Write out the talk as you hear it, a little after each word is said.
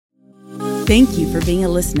Thank you for being a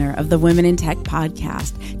listener of the Women in Tech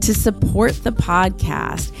podcast. To support the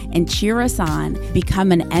podcast and cheer us on,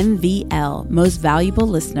 become an MVL, Most Valuable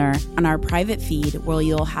Listener, on our private feed where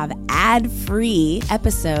you'll have ad-free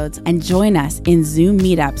episodes and join us in Zoom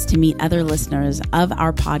meetups to meet other listeners of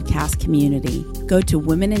our podcast community. Go to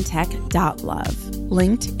womenintech.love,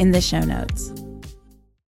 linked in the show notes.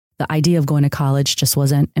 The idea of going to college just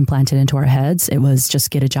wasn't implanted into our heads. It was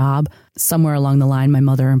just get a job. Somewhere along the line, my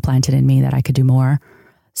mother implanted in me that I could do more.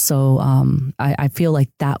 So I feel like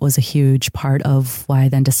that was a huge part of why I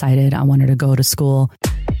then decided I wanted to go to school.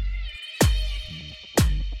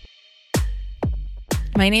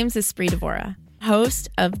 My name's Espree Devora,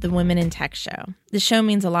 host of the Women in Tech Show. The show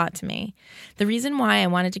means a lot to me. The reason why I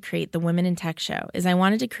wanted to create the Women in Tech Show is I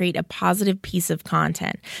wanted to create a positive piece of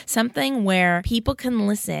content, something where people can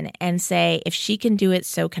listen and say, if she can do it,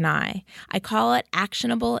 so can I. I call it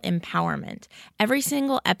actionable empowerment. Every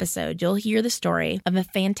single episode, you'll hear the story of a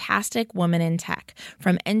fantastic woman in tech,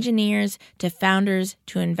 from engineers to founders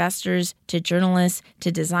to investors to journalists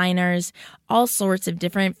to designers, all sorts of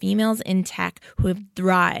different females in tech who have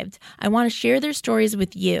thrived. I want to share their stories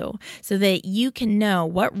with you so that you can know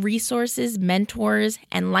what resources, mentors,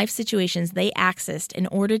 and life situations they accessed in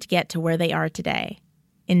order to get to where they are today.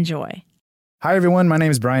 Enjoy. Hi, everyone. My name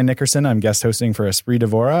is Brian Nickerson. I'm guest hosting for Espree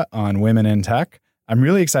Devora on Women in Tech. I'm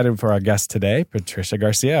really excited for our guest today, Patricia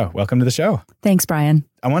Garcia. Welcome to the show. Thanks, Brian.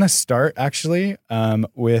 I want to start actually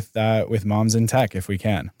with Moms in Tech, if we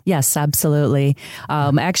can. Yes, absolutely.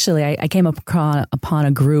 Actually, I came upon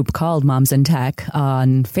a group called Moms in Tech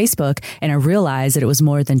on Facebook, and I realized that it was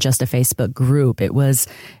more than just a Facebook group. It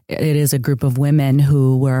is a group of women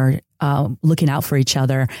who were looking out for each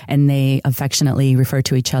other, and they affectionately refer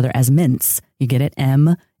to each other as Mints. You get it?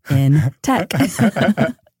 M in Tech.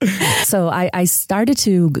 So I started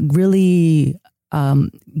to really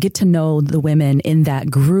get to know the women in that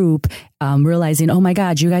group, realizing, oh my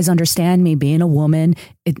God, you guys understand me. Being a woman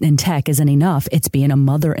in tech isn't enough. It's being a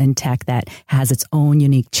mother in tech that has its own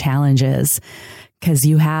unique challenges. Because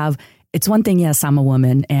it's one thing, yes, I'm a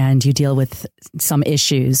woman and you deal with some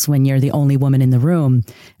issues when you're the only woman in the room.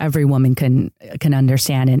 Every woman can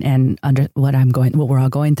understand and under what we're all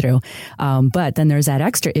going through. But then there's that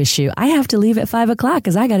extra issue. I have to leave at 5 o'clock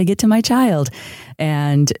because I got to get to my child.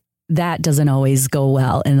 And that doesn't always go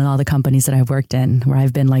well in all the companies that I've worked in, where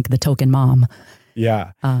I've been like the token mom.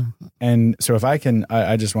 Yeah. And so if I can,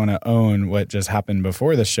 I just want to own what just happened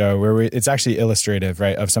before the show, where it's actually illustrative,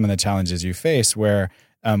 right, of some of the challenges you face, where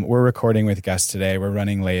we're recording with guests today. We're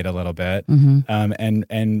running late a little bit,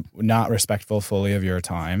 and not respectful fully of your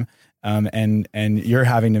time. And you're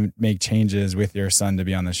having to make changes with your son to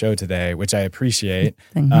be on the show today, which I appreciate.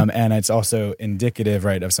 And it's also indicative,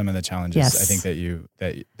 right, of some of the challenges. Yes. I think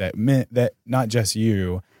that not just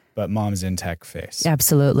you, but moms in tech face.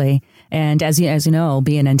 Absolutely. And as you know,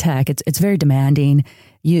 being in tech, it's very demanding.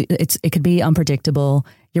 It could be unpredictable.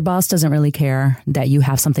 Your boss doesn't really care that you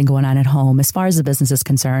have something going on at home. As far as the business is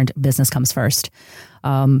concerned, business comes first.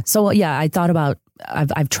 So yeah, I thought about,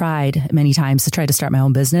 I've tried many times to try to start my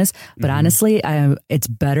own business, but honestly, it's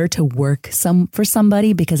better to work for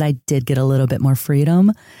somebody, because I did get a little bit more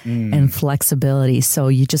freedom and flexibility. So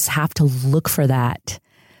you just have to look for that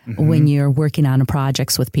when you're working on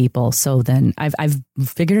projects with people. So then I've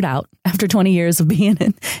figured it out after 20 years of being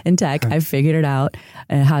in tech. I've figured it out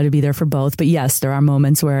how to be there for both. But yes, there are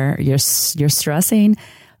moments where you're stressing,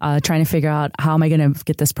 trying to figure out how am I going to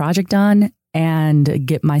get this project done and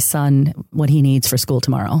get my son what he needs for school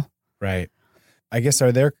tomorrow. Right. I guess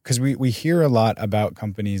because we hear a lot about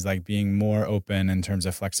companies like being more open in terms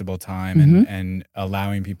of flexible time and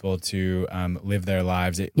allowing people to live their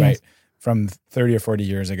lives. Right. From 30 or 40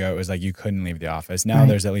 years ago, it was like you couldn't leave the office. Now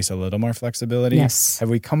there's at least a little more flexibility. Yes.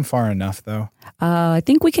 Have we come far enough, though? I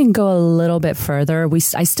think we can go a little bit further.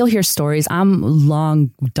 I still hear stories. I'm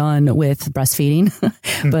long done with breastfeeding,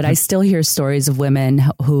 but I still hear stories of women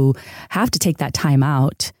who have to take that time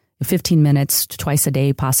out, 15 minutes twice a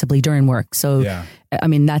day, possibly during work. So, I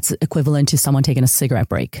mean, that's equivalent to someone taking a cigarette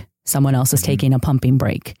break. Someone else is taking a pumping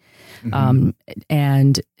break.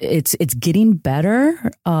 And it's getting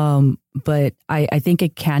better. But I think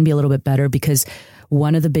it can be a little bit better, because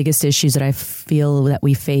one of the biggest issues that I feel that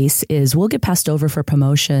we face is we'll get passed over for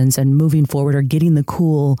promotions and moving forward or getting the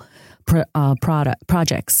cool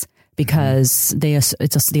projects, because the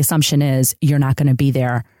assumption is you're not going to be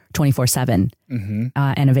there 24/7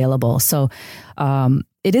 and available. So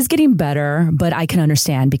it is getting better, but I can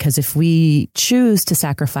understand, because if we choose to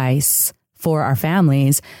sacrifice for our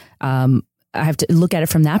families, I have to look at it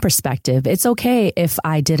from that perspective. It's okay if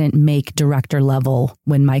I didn't make director level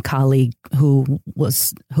when my colleague who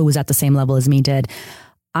was at the same level as me did.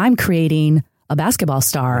 I'm creating a basketball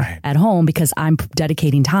star at home because I'm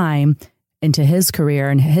dedicating time into his career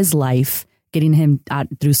and his life, getting him out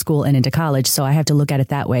through school and into college. So I have to look at it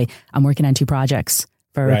that way. I'm working on 2 projects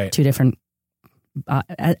for 2 different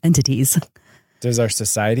entities. Does our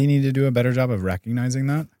society need to do a better job of recognizing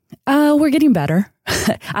that? We're getting better.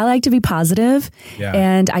 I like to be positive,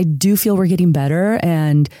 and I do feel we're getting better.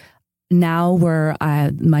 And now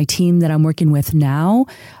my team that I'm working with now,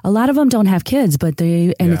 a lot of them don't have kids, but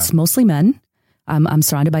it's mostly men. I'm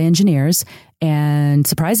surrounded by engineers, and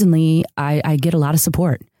surprisingly, I get a lot of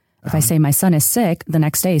support. If I say my son is sick, the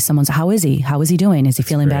next day someone's, how is he? How is he doing? Is he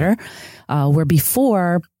feeling better? Where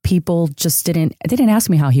before people just didn't ask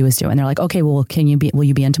me how he was doing. They're like, okay, well, will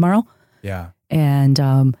you be in tomorrow? Yeah. And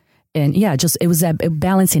it was that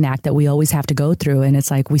balancing act that we always have to go through. And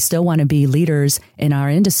it's like, we still want to be leaders in our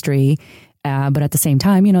industry. But at the same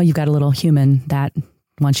time, you've got a little human that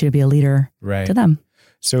wants you to be a leader to them.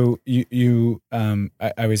 So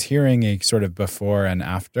I was hearing a sort of before and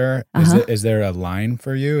after. Is there a line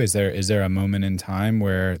for you? Is there a moment in time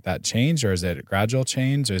where that changed, or is it a gradual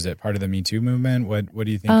change, or is it part of the Me Too movement? What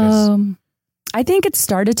do you think is? I think it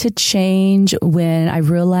started to change when I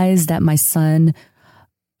realized that my son,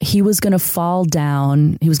 he was going to fall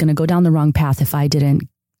down. He was going to go down the wrong path if I didn't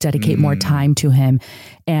dedicate more time to him.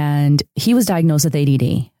 And he was diagnosed with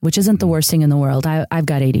ADD, which isn't the worst thing in the world. I've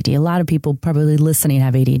got ADD. A lot of people probably listening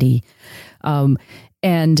have ADD.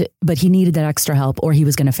 But he needed that extra help or he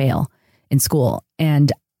was going to fail in school.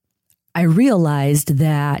 And I realized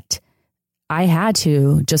that I had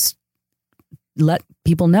to just let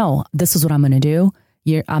people know, this is what I'm going to do.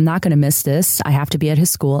 I'm not going to miss this. I have to be at his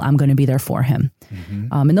school. I'm going to be there for him.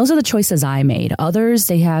 Mm-hmm. And those are the choices I made. Others,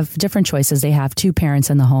 they have different choices. They have 2 parents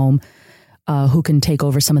in the home who can take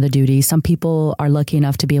over some of the duties. Some people are lucky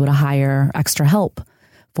enough to be able to hire extra help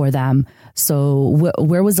for them. So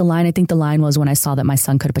where was the line? I think the line was when I saw that my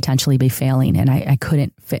son could potentially be failing and I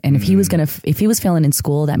couldn't fit. And if he was failing in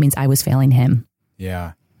school, that means I was failing him.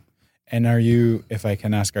 Yeah. And are you, if I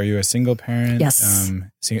can ask, are you a single parent? Yes.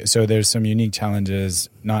 So there's some unique challenges,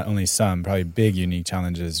 not only some, probably big unique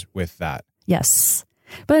challenges with that. Yes.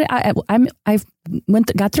 But I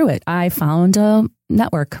got through it. I found a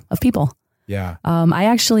network of people. Yeah. I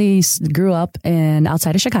actually grew up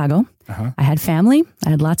outside of Chicago. Uh-huh. I had family. I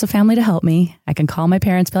had lots of family to help me. I can call my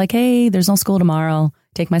parents, be like, hey, there's no school tomorrow.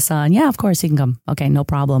 Take my son. Yeah, of course he can come. Okay, no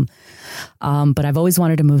problem. But I've always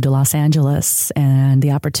wanted to move to Los Angeles and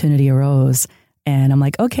the opportunity arose. And I'm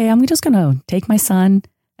like, okay, I'm just going to take my son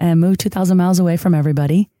and move 2,000 miles away from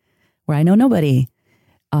everybody where I know nobody.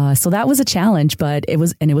 So that was a challenge, but it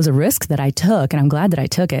was a risk that I took, and I'm glad that I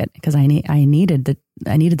took it because I needed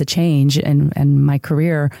the change, and my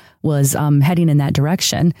career was heading in that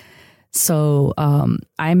direction. So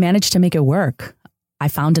I managed to make it work. I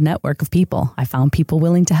found a network of people. I found people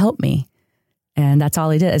willing to help me, and that's all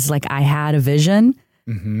I did. It's like I had a vision,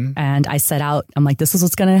 and I set out. I'm like, this is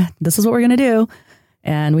what we're gonna do,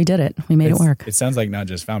 and we did it. We made it work. It sounds like not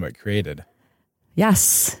just found, but created.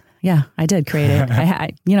 Yes. Yeah, I did create it.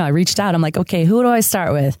 I reached out. I'm like, okay, who do I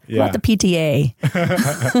start with? Yeah. What about the PTA?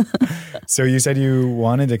 So you said you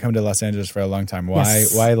wanted to come to Los Angeles for a long time. Why?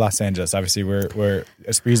 Yes. Why Los Angeles? Obviously,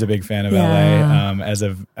 Espree's a big fan of LA.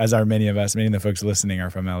 As are many of us. Many of the folks listening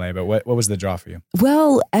are from LA. But what was the draw for you?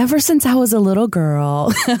 Well, ever since I was a little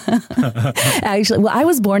girl, actually, I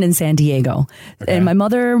was born in San Diego, and my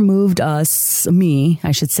mother moved me,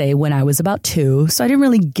 I should say, when I was about 2. So I didn't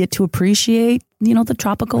really get to appreciate the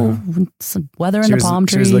tropical weather and the palm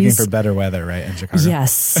trees. She was looking for better weather, right, in Chicago?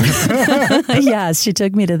 Yes. Yes, she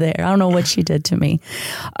took me to there. I don't know what she did to me.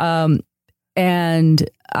 And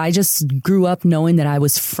I just grew up knowing that I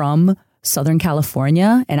was from Southern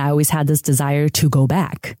California, and I always had this desire to go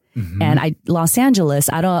back. Mm-hmm. And Los Angeles,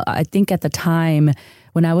 I think at the time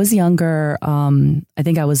when I was younger, I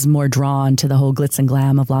think I was more drawn to the whole glitz and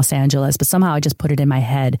glam of Los Angeles, but somehow I just put it in my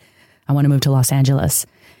head, I want to move to Los Angeles.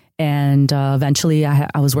 And eventually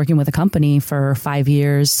I was working with a company for 5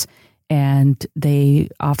 years, and they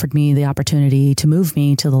offered me the opportunity to move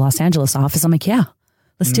me to the Los Angeles office. I'm like, yeah,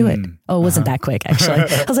 let's do it. Oh, it wasn't that quick, actually.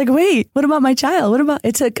 I was like, wait, what about my child?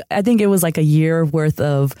 I think it was like a year worth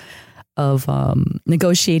of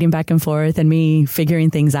negotiating back and forth and me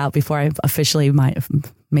figuring things out before I officially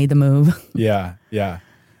made the move. Yeah. Yeah.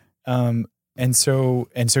 And so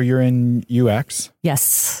you're in UX.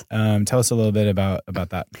 Yes. Tell us a little bit about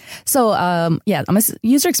that. So, I'm a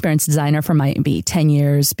user experience designer for maybe 10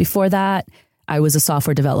 years. Before that, I was a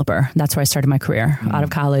software developer. That's where I started my career out of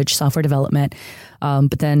college, software development.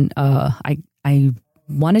 But then I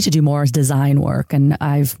wanted to do more design work, and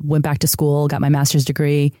I went back to school, got my master's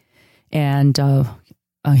degree and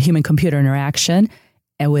human computer interaction,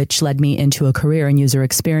 which led me into a career in user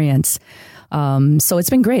experience. So it's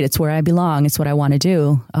been great. It's where I belong. It's what I want to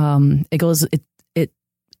do.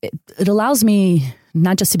 It allows me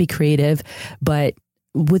not just to be creative, but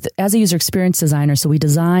as a user experience designer. So we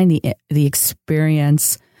design the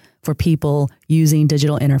experience for people using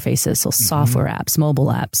digital interfaces. So software apps, mobile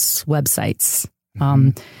apps, websites.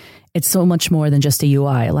 It's so much more than just a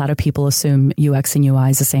UI. A lot of people assume UX and UI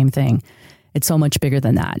is the same thing. It's so much bigger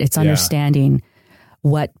than that. It's understanding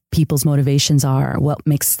what people's motivations are, what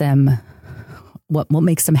makes them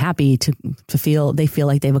happy to feel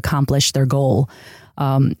like they've accomplished their goal.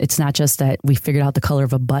 It's not just that we figured out the color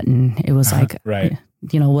of a button. It was like,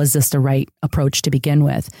 was this the right approach to begin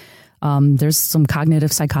with? There's some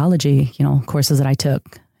cognitive psychology, courses that I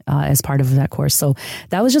took as part of that course. So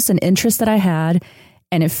that was just an interest that I had,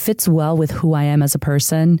 and it fits well with who I am as a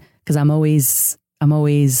person, because I'm always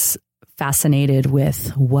fascinated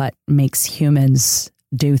with what makes humans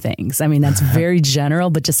do things. I mean, that's very general,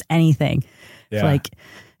 but just anything. Yeah. Like,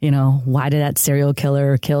 why did that serial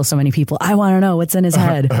killer kill so many people? I want to know what's in his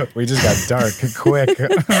head. We just got dark quick.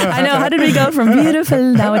 I know. How did we go from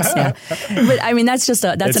beautiful now it's But I mean, that's just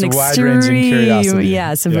an extreme.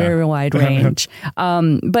 Yeah, it's a very wide range.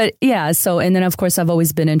 But yeah, so, and then of course I've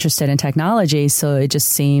always been interested in technology, so it just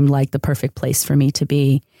seemed like the perfect place for me to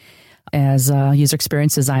be as a user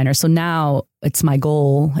experience designer. So now it's my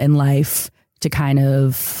goal in life to kind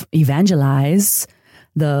of evangelize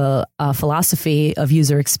the philosophy of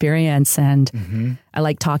user experience. And I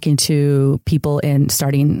like talking to people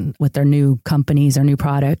starting with their new companies or new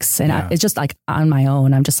products. And it's just like on my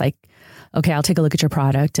own, I'm just like, okay, I'll take a look at your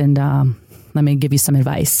product and let me give you some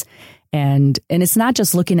advice. And it's not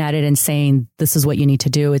just looking at it and saying, this is what you need to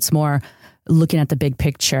do. It's more looking at the big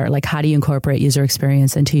picture. Like, how do you incorporate user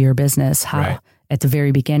experience into your business? How at the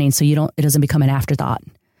very beginning, so it doesn't become an afterthought.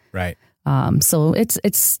 Right. So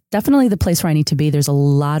it's definitely the place where I need to be. There's a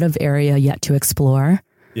lot of area yet to explore.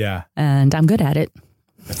 Yeah. And I'm good at it.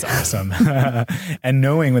 That's awesome. And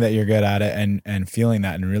knowing that you're good at it and feeling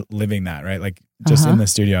that and living that, right? Like just in the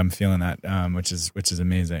studio, I'm feeling that, which is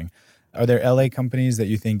amazing. Are there LA companies that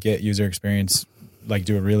you think get user experience, like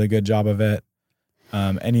do a really good job of it?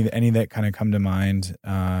 Any that kind of come to mind?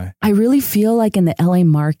 I really feel like in the LA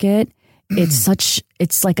market,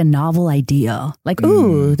 it's like a novel idea. Like,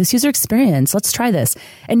 ooh, this user experience, let's try this.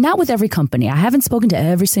 And not with every company. I haven't spoken to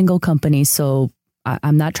every single company, so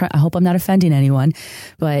I'm not trying. I hope I'm not offending anyone,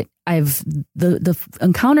 but the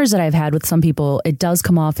encounters that I've had with some people, it does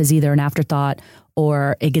come off as either an afterthought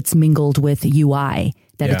or it gets mingled with UI,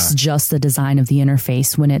 that it's just the design of the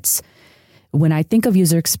interface. When I think of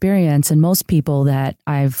user experience, and most people that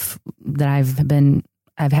I've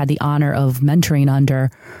had the honor of mentoring under,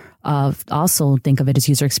 also think of it as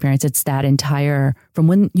user experience. It's that entire, from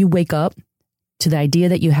when you wake up to the idea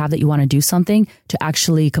that you have that you want to do something to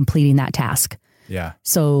actually completing that task. Yeah.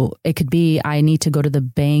 So it could be, I need to go to the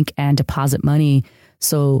bank and deposit money.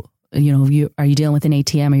 So, are you dealing with an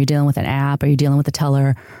ATM? Are you dealing with an app? Are you dealing with a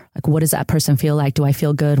teller? Like, what does that person feel like? Do I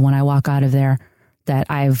feel good when I walk out of there that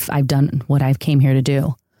I've done what I've came here to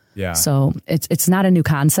do? Yeah. So it's not a new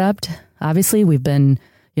concept. Obviously, we've been,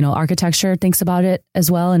 architecture thinks about it as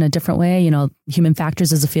well in a different way. Human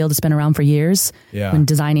factors is a field that's been around for years. Yeah. When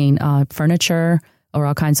designing furniture or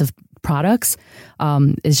all kinds of products,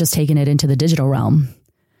 is just taking it into the digital realm.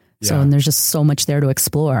 Yeah. So, and there's just so much there to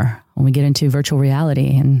explore when we get into virtual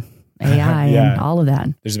reality and AI and all of that.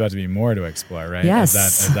 There's about to be more to explore, right? Yes.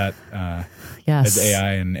 As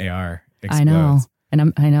AI and AR explodes. I know.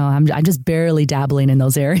 And I'm just barely dabbling in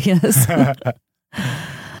those areas.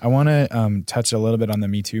 I want to touch a little bit on the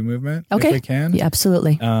Me Too movement, if we can. Yeah,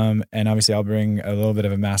 absolutely. And obviously I'll bring a little bit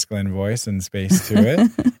of a masculine voice and space to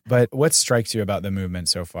it. But what strikes you about the movement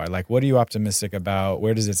so far? Like, what are you optimistic about?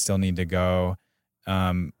 Where does it still need to go?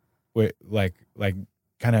 Kind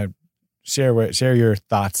of share your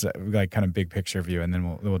thoughts, like kind of big picture view, and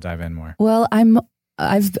then we'll dive in more. Well, I've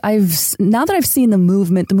now that I've seen the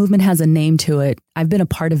movement has a name to it. I've been a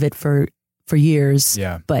part of it for years.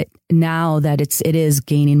 Yeah. But now that it is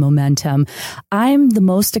gaining momentum, I'm the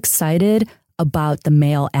most excited about the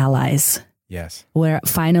male allies. Yes. Where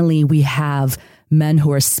finally we have men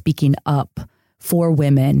who are speaking up for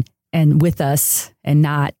women and with us and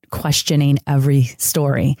not questioning every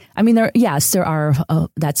story. I mean, there are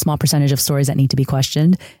that small percentage of stories that need to be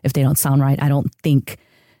questioned if they don't sound right. I don't think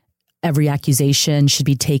every accusation should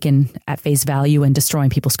be taken at face value and destroying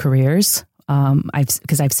people's careers.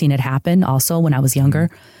 Because I've seen it happen also when I was younger.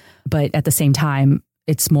 But at the same time,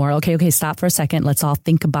 it's more, okay, stop for a second. Let's all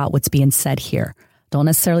think about what's being said here. Don't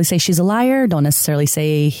necessarily say she's a liar. Don't necessarily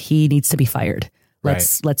say he needs to be fired.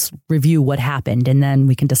 Let's review what happened, and then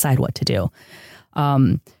we can decide what to do.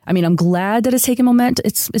 I mean, I'm glad that it's taking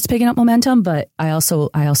it's picking up momentum, but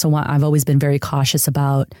I've always been very cautious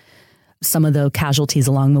about some of the casualties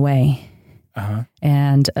along the way.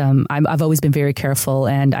 And I've always been very careful,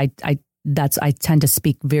 and I tend to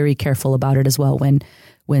speak very careful about it as well when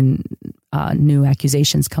new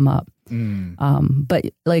accusations come up. But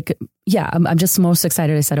I'm just most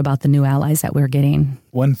excited, I said, about the new allies that we're getting.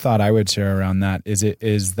 One thought I would share around that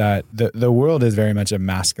is that the world is very much a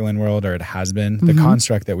masculine world, or it has been, the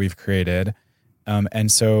construct that we've created.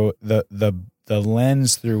 And so the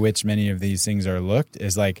lens through which many of these things are looked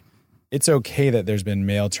is like, it's okay that there's been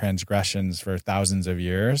male transgressions for thousands of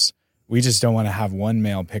years. We just don't want to have one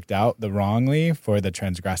male picked out the wrongly for the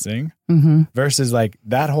transgressing, versus like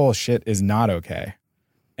that whole shit is not okay.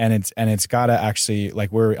 And it's got to actually,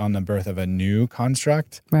 like, we're on the birth of a new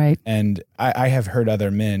construct. Right. And I have heard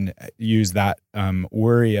other men use that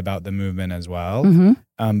worry about the movement as well.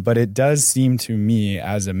 But it does seem to me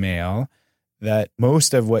as a male that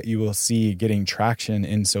most of what you will see getting traction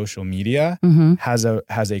in social media has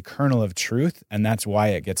a kernel of truth, and that's why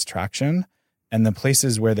it gets traction. And the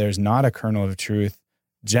places where there's not a kernel of truth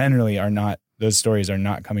generally those stories are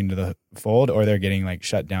not coming to the fold, or they're getting like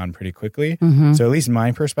shut down pretty quickly. So at least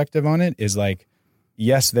my perspective on it is like,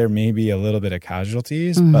 yes, there may be a little bit of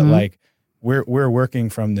casualties, but like we're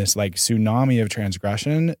working from this like tsunami of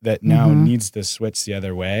transgression that now needs to switch the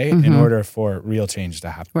other way in order for real change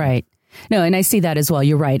to happen. Right. No, and I see that as well.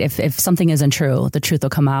 You're right. If something isn't true, the truth will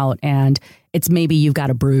come out, and it's maybe you've got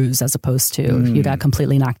a bruise as opposed to you got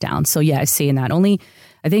completely knocked down. So yeah, I see in that. Only,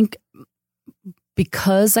 I think,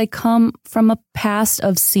 because I come from a past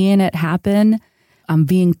of seeing it happen, I'm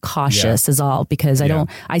being cautious is all, because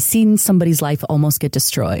I've seen somebody's life almost get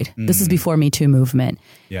destroyed. This is before Me Too movement.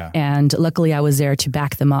 Yeah. And luckily I was there to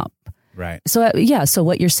back them up. Right. So so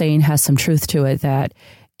what you're saying has some truth to it, that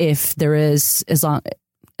if there is, as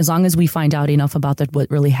long as we find out enough about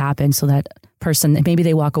what really happened, so that person, maybe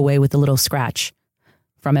they walk away with a little scratch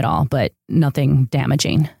from it all, but nothing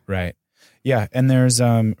damaging. Right. Yeah. And there's,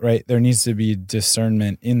 there needs to be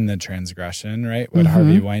discernment in the transgression, right? What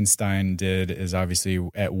Harvey Weinstein did is obviously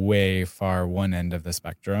at way far one end of the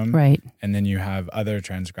spectrum. Right. And then you have other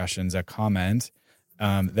transgressions, a comment,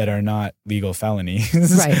 that are not legal felonies.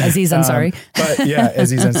 Right. Aziz Ansari. But yeah,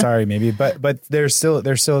 Aziz Ansari maybe. But there still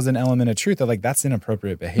is an element of truth of like, that's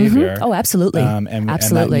inappropriate behavior. Oh, absolutely.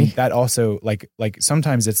 Absolutely. And that also like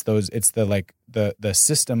sometimes it's the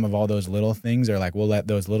system of all those little things, or like, we'll let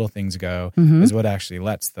those little things go, is what actually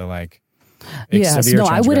lets the like, yes, no,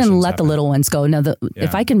 I wouldn't let the little ones go. Now,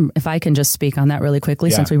 if I can just speak on that really quickly,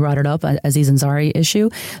 since we brought it up, Aziz Ansari issue.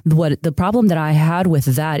 The problem that I had with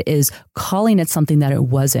that is calling it something that it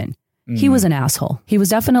wasn't. He was an asshole. He was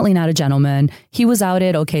definitely not a gentleman. He was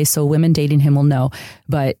outed. Okay, so women dating him will know.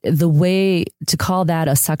 But the way to call that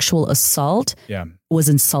a sexual assault was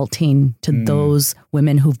insulting to those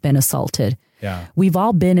women who've been assaulted. Yeah, we've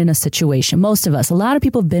all been in a situation. Most of us, a lot of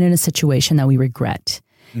people have been in a situation that we regret.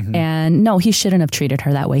 And no, he shouldn't have treated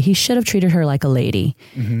her that way. He should have treated her like a lady.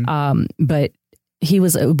 But it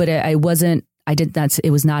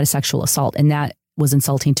was not a sexual assault. And that was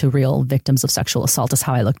insulting to real victims of sexual assault is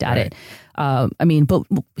how I looked at it. But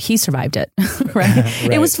he survived it, right?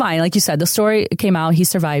 It was fine. Like you said, the story came out, he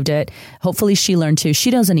survived it. Hopefully she learned too.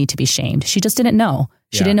 She doesn't need to be shamed. She just didn't know.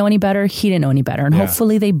 She didn't know any better. He didn't know any better. And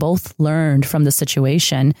hopefully they both learned from the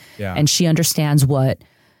situation and she understands what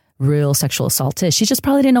real sexual assault is. She just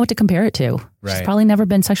probably didn't know what to compare it to. Right. She's probably never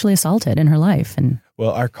been sexually assaulted in her life. And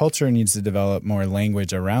well, our culture needs to develop more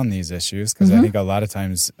language around these issues, because I think a lot of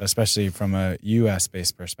times, especially from a U.S.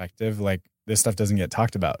 based perspective, like this stuff doesn't get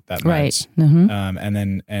talked about that much.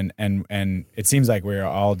 And it seems like we're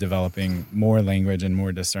all developing more language and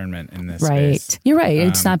more discernment in this space. You're right.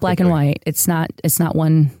 It's not black and white. It's not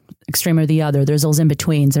one extreme or the other. There's those in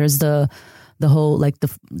betweens. There's the whole like the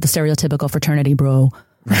stereotypical fraternity bro.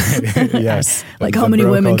 Right. Yes. Like how many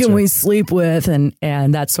women can we sleep with, and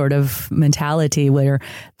that sort of mentality where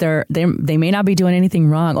they may not be doing anything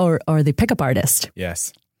wrong, or the pickup artist.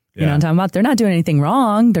 Yes. You know what I'm talking about? They're not doing anything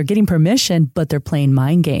wrong. They're getting permission, but they're playing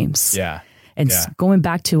mind games. Yeah. And going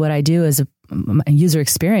back to what I do as a user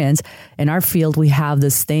experience, in our field, we have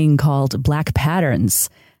this thing called black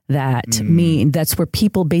patterns that mean that's where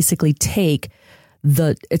people basically take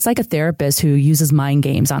it's like a therapist who uses mind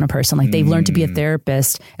games on a person. Like they've learned to be a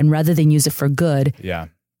therapist, and rather than use it for good,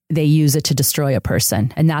 they use it to destroy a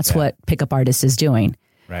person. And that's what pickup artist is doing.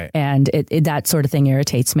 Right. And that sort of thing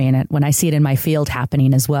irritates me. And when I see it in my field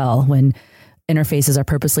happening as well, when interfaces are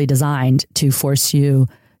purposely designed to force you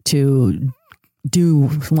to do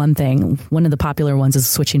one thing. One of the popular ones is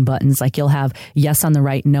switching buttons. Like you'll have yes on the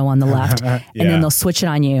right, no on the left, and then they'll switch it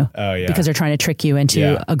on you because they're trying to trick you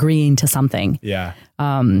into agreeing to something. Yeah.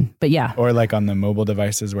 But yeah. Or like on the mobile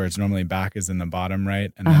devices where it's normally back is in the bottom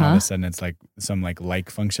right, and then all of a sudden it's like some like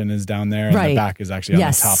function is down there, and the back is actually on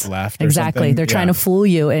the top left. Or exactly. Something. They're trying to fool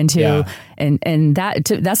you into, and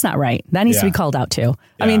that's not right. That needs to be called out too.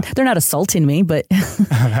 I mean, they're not assaulting me, but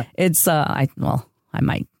it's I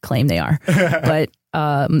might claim they are, but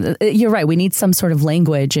you're right. We need some sort of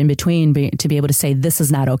language in between to be able to say this is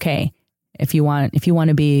not okay. If you want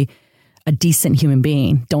to be a decent human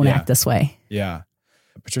being, don't act this way. Yeah.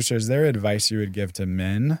 Patricia, is there advice you would give to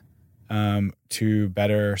men to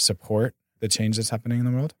better support the change that's happening in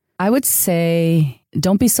the world? I would say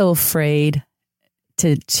don't be so afraid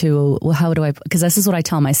to how do I, because this is what I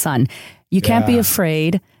tell my son. You can't be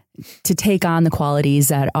afraid to take on the qualities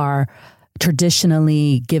that are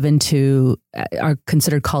traditionally given to, are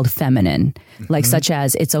considered called feminine, like such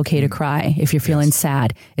as it's okay to cry if you're feeling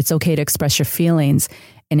sad. It's okay to express your feelings.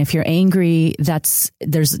 And if you're angry, there's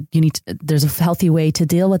a healthy way to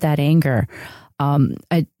deal with that anger.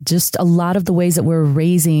 Just a lot of the ways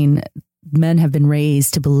that men have been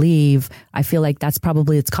raised to believe, I feel like that's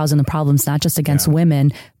probably it's causing the problems, not just against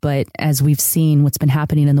women, but as we've seen what's been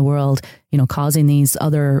happening in the world, causing these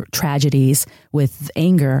other tragedies with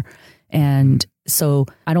anger. And so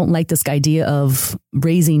I don't like this idea of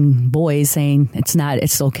raising boys saying it's not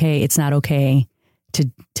okay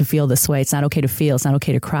to feel this way. It's not okay to feel. It's not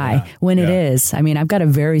okay to cry when it is. I mean, I've got a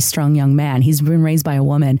very strong young man. He's been raised by a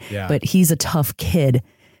woman, but he's a tough kid.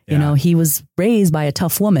 He was raised by a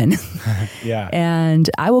tough woman. And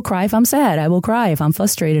I will cry if I'm sad. I will cry if I'm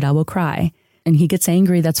frustrated. I will cry. And he gets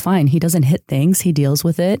angry. That's fine. He doesn't hit things. He deals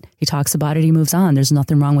with it. He talks about it. He moves on. There's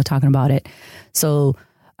nothing wrong with talking about it. So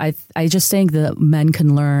I just think that men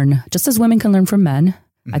can learn, just as women can learn from men.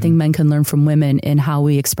 I think men can learn from women in how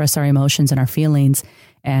we express our emotions and our feelings,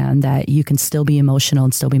 and that you can still be emotional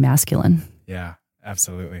and still be masculine. Yeah,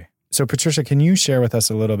 absolutely. So Patricia, can you share with us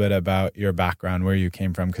a little bit about your background, where you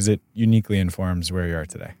came from? Because it uniquely informs where you are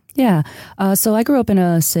today. Yeah. So I grew up in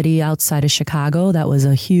a city outside of Chicago that was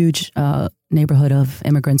a huge neighborhood of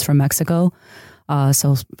immigrants from Mexico.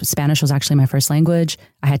 So Spanish was actually my first language.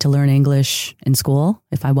 I had to learn English in school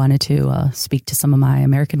if I wanted to speak to some of my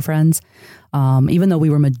American friends. Even though we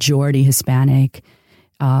were majority Hispanic,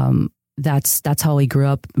 that's how we grew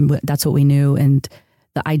up. That's what we knew. And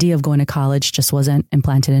the idea of going to college just wasn't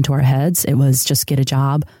implanted into our heads. It was just get a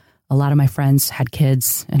job. A lot of my friends had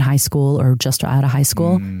kids in high school or just out of high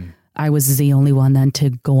school. I was the only one then to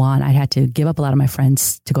go on. I had to give up a lot of my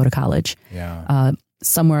friends to go to college.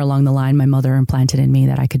 Somewhere along the line, my mother implanted in me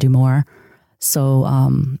that I could do more. So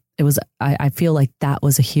it was. I feel like that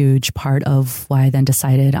was a huge part of why I then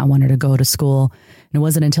decided I wanted to go to school. And it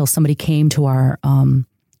wasn't until somebody came to our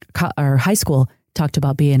high school, talked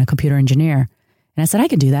about being a computer engineer, and I said I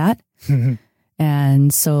can do that.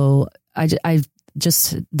 And so I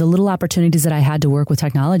just the little opportunities that I had to work with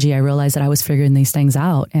technology, I realized that I was figuring these things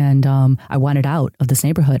out, and I wanted out of this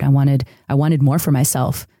neighborhood. I wanted more for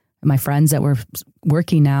myself. My friends that were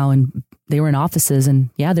working now, and they were in offices,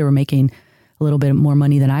 and they were making a little bit more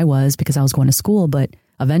money than I was because I was going to school, but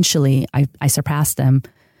eventually I surpassed them.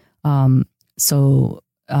 So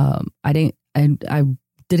I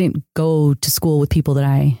didn't go to school with people that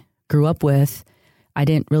I grew up with.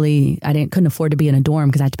 Couldn't afford to be in a dorm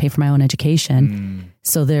because I had to pay for my own education.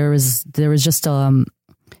 So there was just, I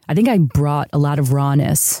think I brought a lot of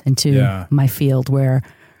rawness into my field where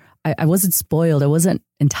I wasn't spoiled. I wasn't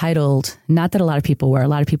entitled. Not that a lot of people were. A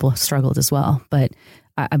lot of people struggled as well. But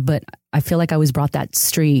I feel like I always brought that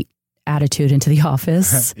street attitude into the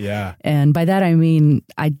office. And by that, I mean,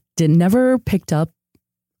 I never picked up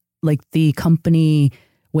like the company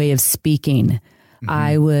way of speaking.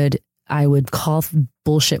 I would call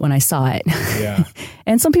bullshit when I saw it.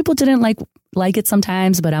 And some people didn't like it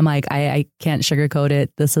sometimes, but I'm like, I can't sugarcoat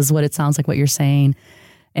it. This is what it sounds like what you're saying.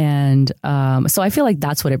 And so I feel like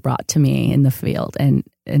that's what it brought to me in the field and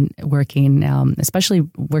working, especially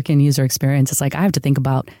working in user experience. It's like I have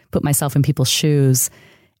to put myself in people's shoes.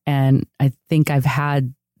 And I think I've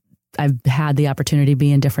had the opportunity to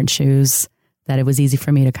be in different shoes that it was easy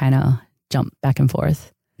for me to kind of jump back and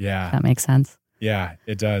forth. If that makes sense. Yeah,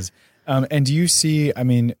 it does. And do you see,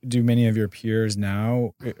 do many of your peers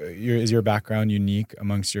now, is your background unique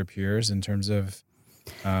amongst your peers in terms of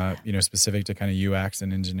specific to kind of UX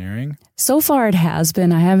and engineering? So far it has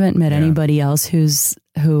been. I haven't met anybody else who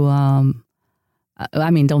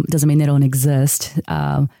doesn't mean they don't exist.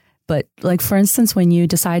 But like, for instance, when you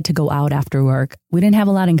decide to go out after work, we didn't have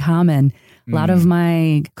a lot in common. A lot of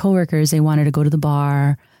my coworkers, they wanted to go to the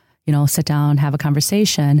bar, sit down, have a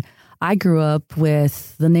conversation. I grew up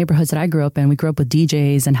with the neighborhoods that I grew up in. We grew up with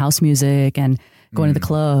DJs and house music and going to the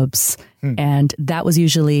clubs. And that was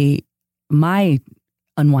usually my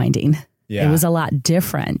unwinding. Yeah. It was a lot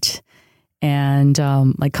different. And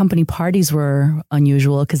like company parties were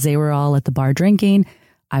unusual because they were all at the bar drinking.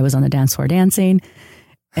 I was on the dance floor dancing.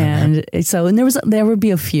 And there would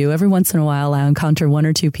be a few. Every once in a while, I encounter one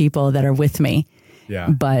or two people that are with me. Yeah.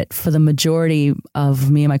 But for the majority of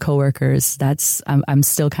me and my coworkers, I'm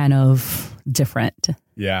still kind of different.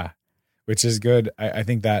 Yeah. Which is good. I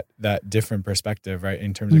think that different perspective, right,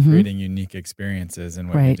 in terms of creating unique experiences and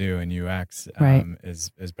what you do in UX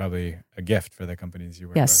is probably a gift for the companies you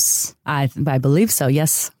work with. Yes, I believe so.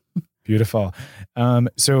 Yes. Beautiful.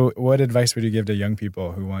 So what advice would you give to young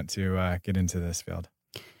people who want to get into this field?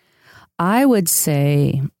 I would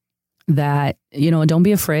say that, don't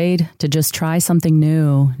be afraid to just try something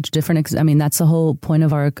new, different. I mean, that's the whole point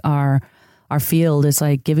of our field is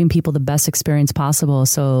like giving people the best experience possible.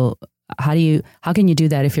 So how can you do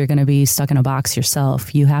that if you're going to be stuck in a box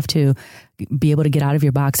yourself? You have to be able to get out of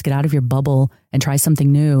your box, get out of your bubble and try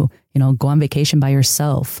something new. Go on vacation by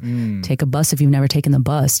yourself, take a bus if you've never taken the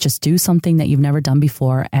bus, just do something that you've never done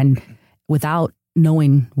before. And without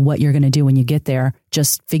knowing what you're going to do when you get there,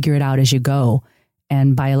 just figure it out as you go.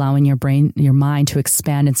 And by allowing your mind to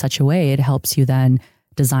expand in such a way, it helps you then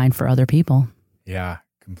design for other people. Yeah,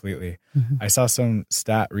 completely. I saw some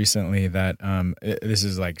stat recently that this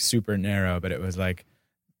is like super narrow, but it was like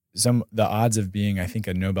the odds of being, I think,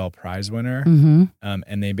 a Nobel Prize winner,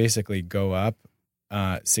 and they basically go up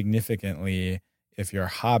significantly if your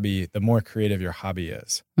hobby, the more creative your hobby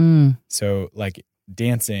is. So like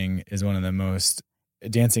dancing is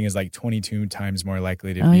dancing is like 22 times more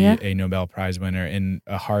likely to be a Nobel Prize winner in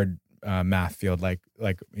a hard math field like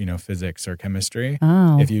physics or chemistry.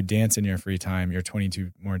 If you dance in your free time, you're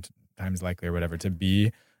 22 more times likely or whatever to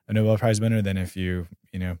be a Nobel Prize winner than if you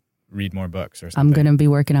read more books or something. I'm going to be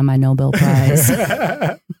working on my Nobel Prize.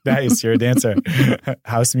 Nice, you're a dancer.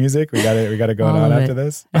 House music, we got it going on after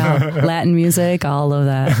this. Latin music, all of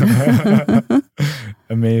that.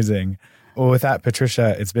 Amazing. Well, with that,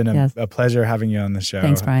 Patricia, it's been a pleasure having you on the show.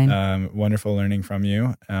 Thanks, Brian. Wonderful learning from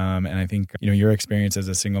you. And I think, your experience as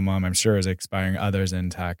a single mom, I'm sure, is inspiring others in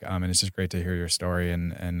tech. And it's just great to hear your story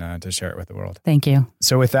and to share it with the world. Thank you.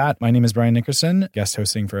 So with that, my name is Brian Nickerson, guest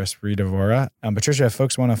hosting for Esprit Devora. Patricia, if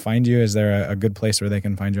folks want to find you, is there a good place where they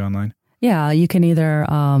can find you online? Yeah, you can either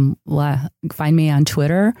find me on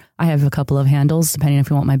Twitter. I have a couple of handles, depending if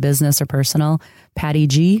you want my business or personal. Patty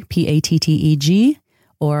G, Patteg.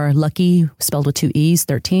 Or Lucky, spelled with 2 E's,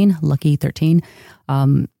 13, Lucky 13.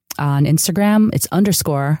 On Instagram, it's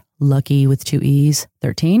 _Lucky with 2 E's,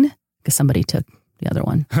 13, because somebody took the other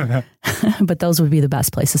one. But those would be the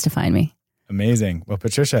best places to find me. Amazing. Well,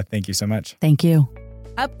 Patricia, thank you so much. Thank you.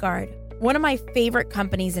 UpGuard, one of my favorite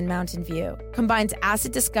companies in Mountain View, combines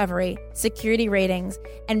asset discovery, security ratings,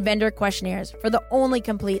 and vendor questionnaires for the only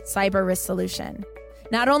complete cyber risk solution.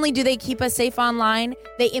 Not only do they keep us safe online,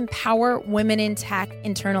 they empower women in tech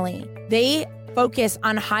internally. They focus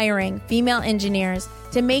on hiring female engineers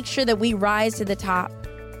to make sure that we rise to the top.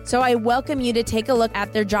 So I welcome you to take a look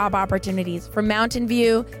at their job opportunities from Mountain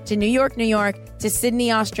View to New York to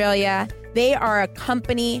Sydney, Australia. They are a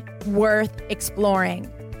company worth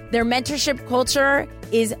exploring. Their mentorship culture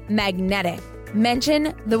is magnetic.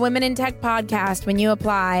 Mention the Women in Tech podcast when you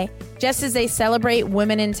apply. Just as they celebrate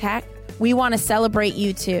women in tech, we want to celebrate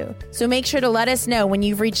you too. So make sure to let us know when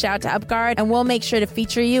you've reached out to UpGuard, and we'll make sure to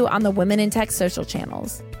feature you on the Women in Tech social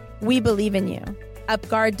channels. We believe in you.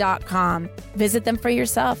 UpGuard.com. Visit them for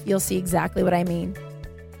yourself. You'll see exactly what I mean.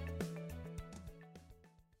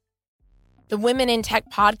 The Women in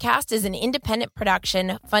Tech podcast is an independent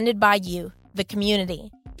production funded by you, the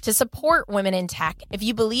community. To support Women in Tech, if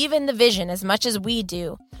you believe in the vision as much as we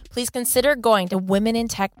do, please consider going to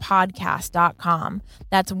womenintechpodcast.com.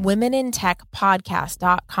 That's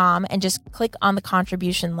womenintechpodcast.com, and just click on the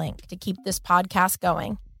contribution link to keep this podcast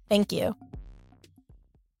going. Thank you.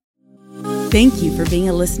 Thank you for being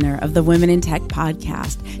a listener of the Women in Tech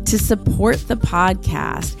podcast. To support the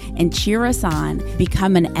podcast and cheer us on,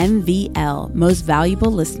 become an MVL, Most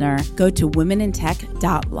Valuable Listener, go to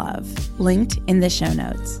womenintech.love, linked in the show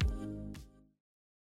notes.